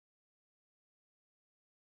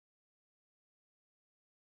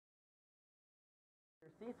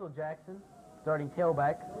Cecil Jackson, starting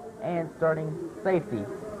tailback and starting safety.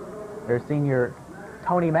 There's senior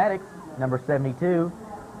Tony Maddox, number 72.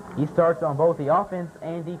 He starts on both the offense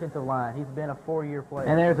and defensive line. He's been a 4-year player.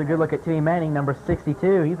 And there's a good look at Timmy Manning, number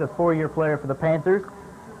 62. He's a 4-year player for the Panthers.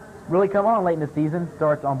 Really come on late in the season.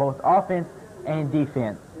 Starts on both offense and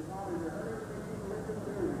defense.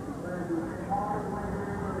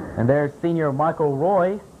 And there's senior Michael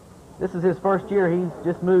Roy. This is his first year. He's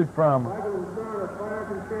just moved from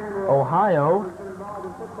Ohio.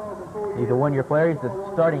 He's a 1-year player. He's the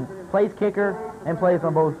starting place kicker and plays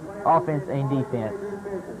on both offense and defense.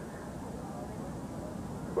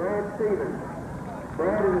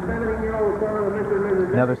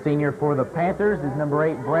 Another senior for the Panthers is number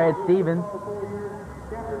 8, Brad Stevens.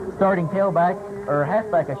 Starting tailback, or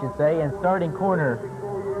halfback I should say, and starting corner.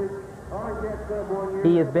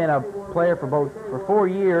 He has been a player for 4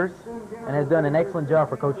 years and has done an excellent job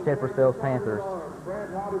for Coach Ted Purcell's Panthers.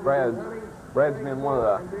 Brad's been one of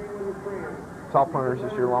the top runners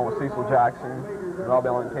this year, along with Cecil Jackson. Rob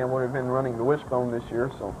Allen Campbell have been running the wishbone this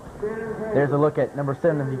year. So there's a look at number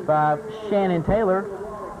 75, Shannon Taylor.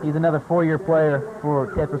 He's another 4-year player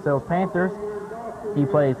for Ted Purcell's Panthers. He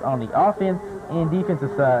plays on the offense and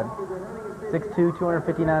defensive side. 6'2",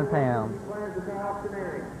 259 pounds.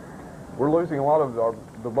 We're losing a lot of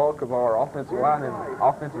the bulk of our offensive line and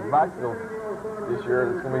offensive backfield this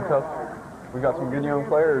year. It's going to be tough. We've got some good young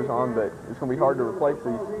players on, but it's going to be hard to replace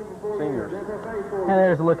these seniors. And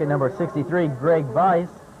there's a look at number 63, Greg Weiss,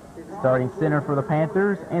 starting center for the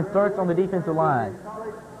Panthers, and starts on the defensive line.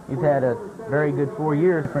 He's had a very good 4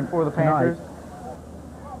 years for the Panthers.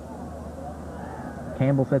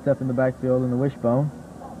 Campbell sets up in the backfield in the wishbone.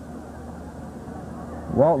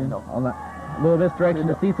 Walton on the little misdirection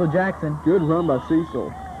to Cecil Jackson. Good run by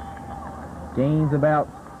Cecil. Gains about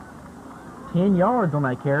 10 yards on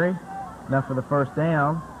that carry. Enough for the first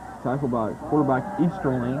down. Tackled by quarterback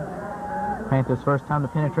Easterling. Panthers' first time to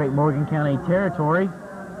penetrate Morgan County territory.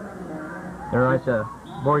 They're at the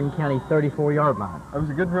Morgan County 34-yard line. That was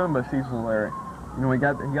a good run by Cecil there. You know, he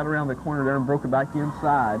got around the corner there and broke it back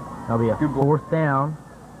inside. That'll be a fourth down.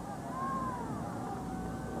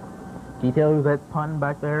 Can you tell who's that punting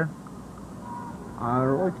back there? I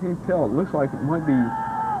really can't tell. It looks like it might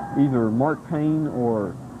be either Mark Payne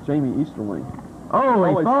or Jamie Easterling. Oh,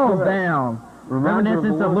 he falls down.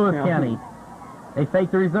 Reminiscence of Lewis County. They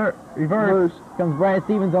fake the reverse. Comes Brad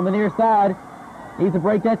Stevens on the near side. Needs to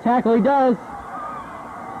break that tackle. He does.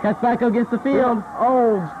 Cuts back against the field.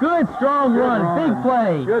 Oh, good, strong run. Big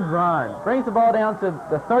play. Good run. Brings the ball down to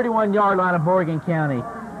the 31-yard line of Morgan County.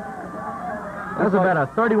 That was about a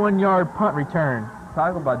 31-yard punt return.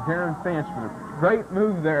 Tackled by Darren Finch. Great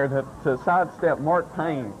move there to sidestep Mark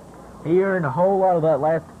Payne. He earned a whole lot of that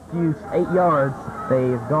last few 8 yards.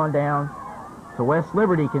 They've gone down to West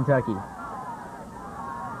Liberty, Kentucky.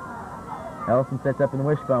 Ellison sets up in the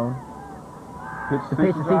wishbone. The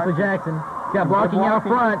pitch to Cecil Jackson. He's got blocking out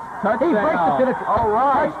front. Touchdown. He breaks the finish. All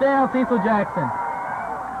right. Touchdown, Cecil Jackson.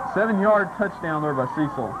 7-yard touchdown there by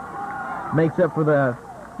Cecil. Makes up for the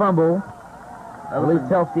fumble. At least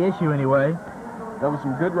helps the issue anyway. That was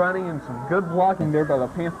some good running and some good blocking there by the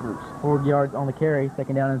Panthers. 4 yards on the carry,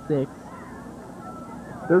 second down and 6.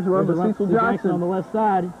 There's a run by Cecil Jackson on the left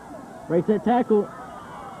side. Breaks that tackle.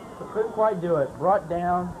 Couldn't quite do it. Brought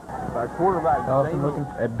down by quarterback. Dawson looking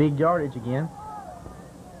at big yardage again.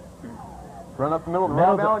 Run up the middle.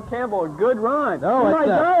 Rob Allen Campbell, a good run. Oh, he might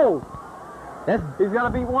go. He's got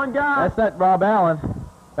to beat one guy. That's not Rob Allen.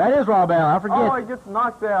 That is Rob Allen. I forget. Oh, he gets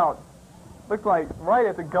knocked out. Looks like right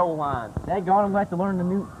at the goal line. Daggone, I'm going to have to learn the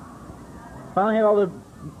new... Finally have all the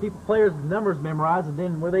players' numbers memorized, and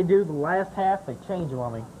then where they do the last half, they change them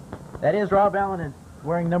on me. That is Rob Allen, and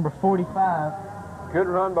wearing number 45. Good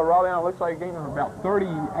run by Rob Allen. Looks like a game of about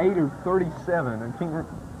 38 or 37. And can't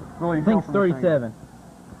really I think it's 37.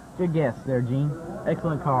 Good guess there, Gene.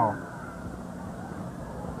 Excellent call.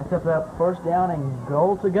 That's about first down and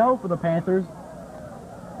goal to go for the Panthers.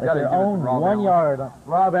 That's their own 1 yard.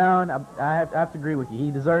 Rob Allen, I have to agree with you.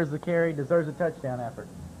 He deserves the carry, deserves a touchdown effort.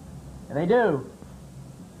 And they do.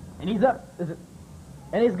 And he's up. And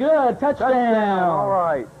he's good. Touchdown. All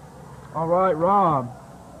right. All right, Rob.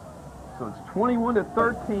 So it's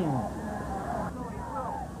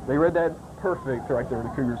 21-13. They read that perfect right there, the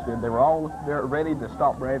Cougars did. They were all there ready to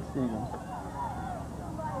stop Brad Stevens.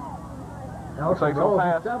 Looks like he'll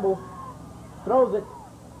pass. Throws it.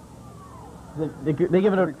 They give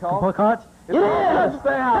it a complete catch? It is!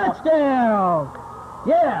 Touchdown! Touchdown!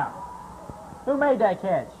 Yeah! Who made that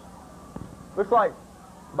catch? Looks like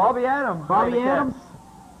Bobby Adams. Bobby Adams?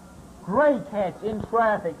 Great catch in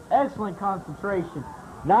traffic. Excellent concentration.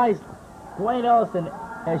 Nice. Dwayne Ellison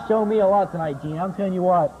has shown me a lot tonight, Gene. I'm telling you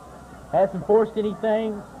what. Hasn't forced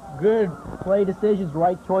anything. Good play decisions,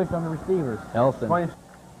 right choice on the receivers. Ellison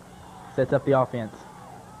sets up the offense.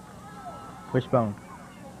 Wishbone.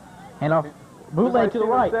 Hand off. Bootleg to the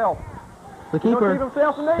right. The keeper.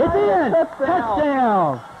 It's in!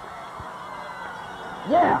 Touchdown!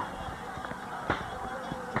 Yeah!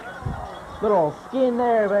 Little skin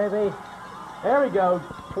there, baby. There we go.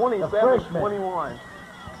 27-21.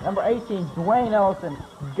 Number 18, Dwayne Ellison.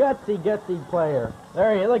 Gutsy player.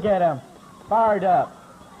 There he is. Look at him. Fired up.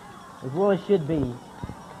 As well as should be.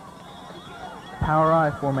 Power I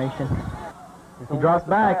formation. He drops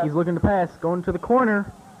back. He's looking to pass. Going to the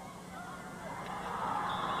corner.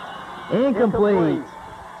 Incomplete.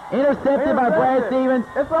 Intercepted by Brad Stevens.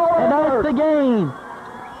 And that's the game.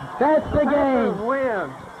 That's the game.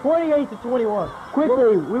 Win. 28-21.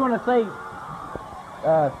 Quickly, we want to say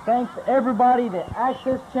thanks to everybody, the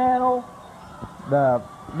Access Channel, the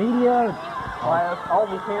media, All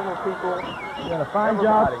the camera people. doing a fine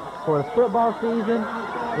job for the football season.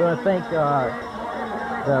 We want to thank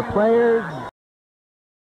the players,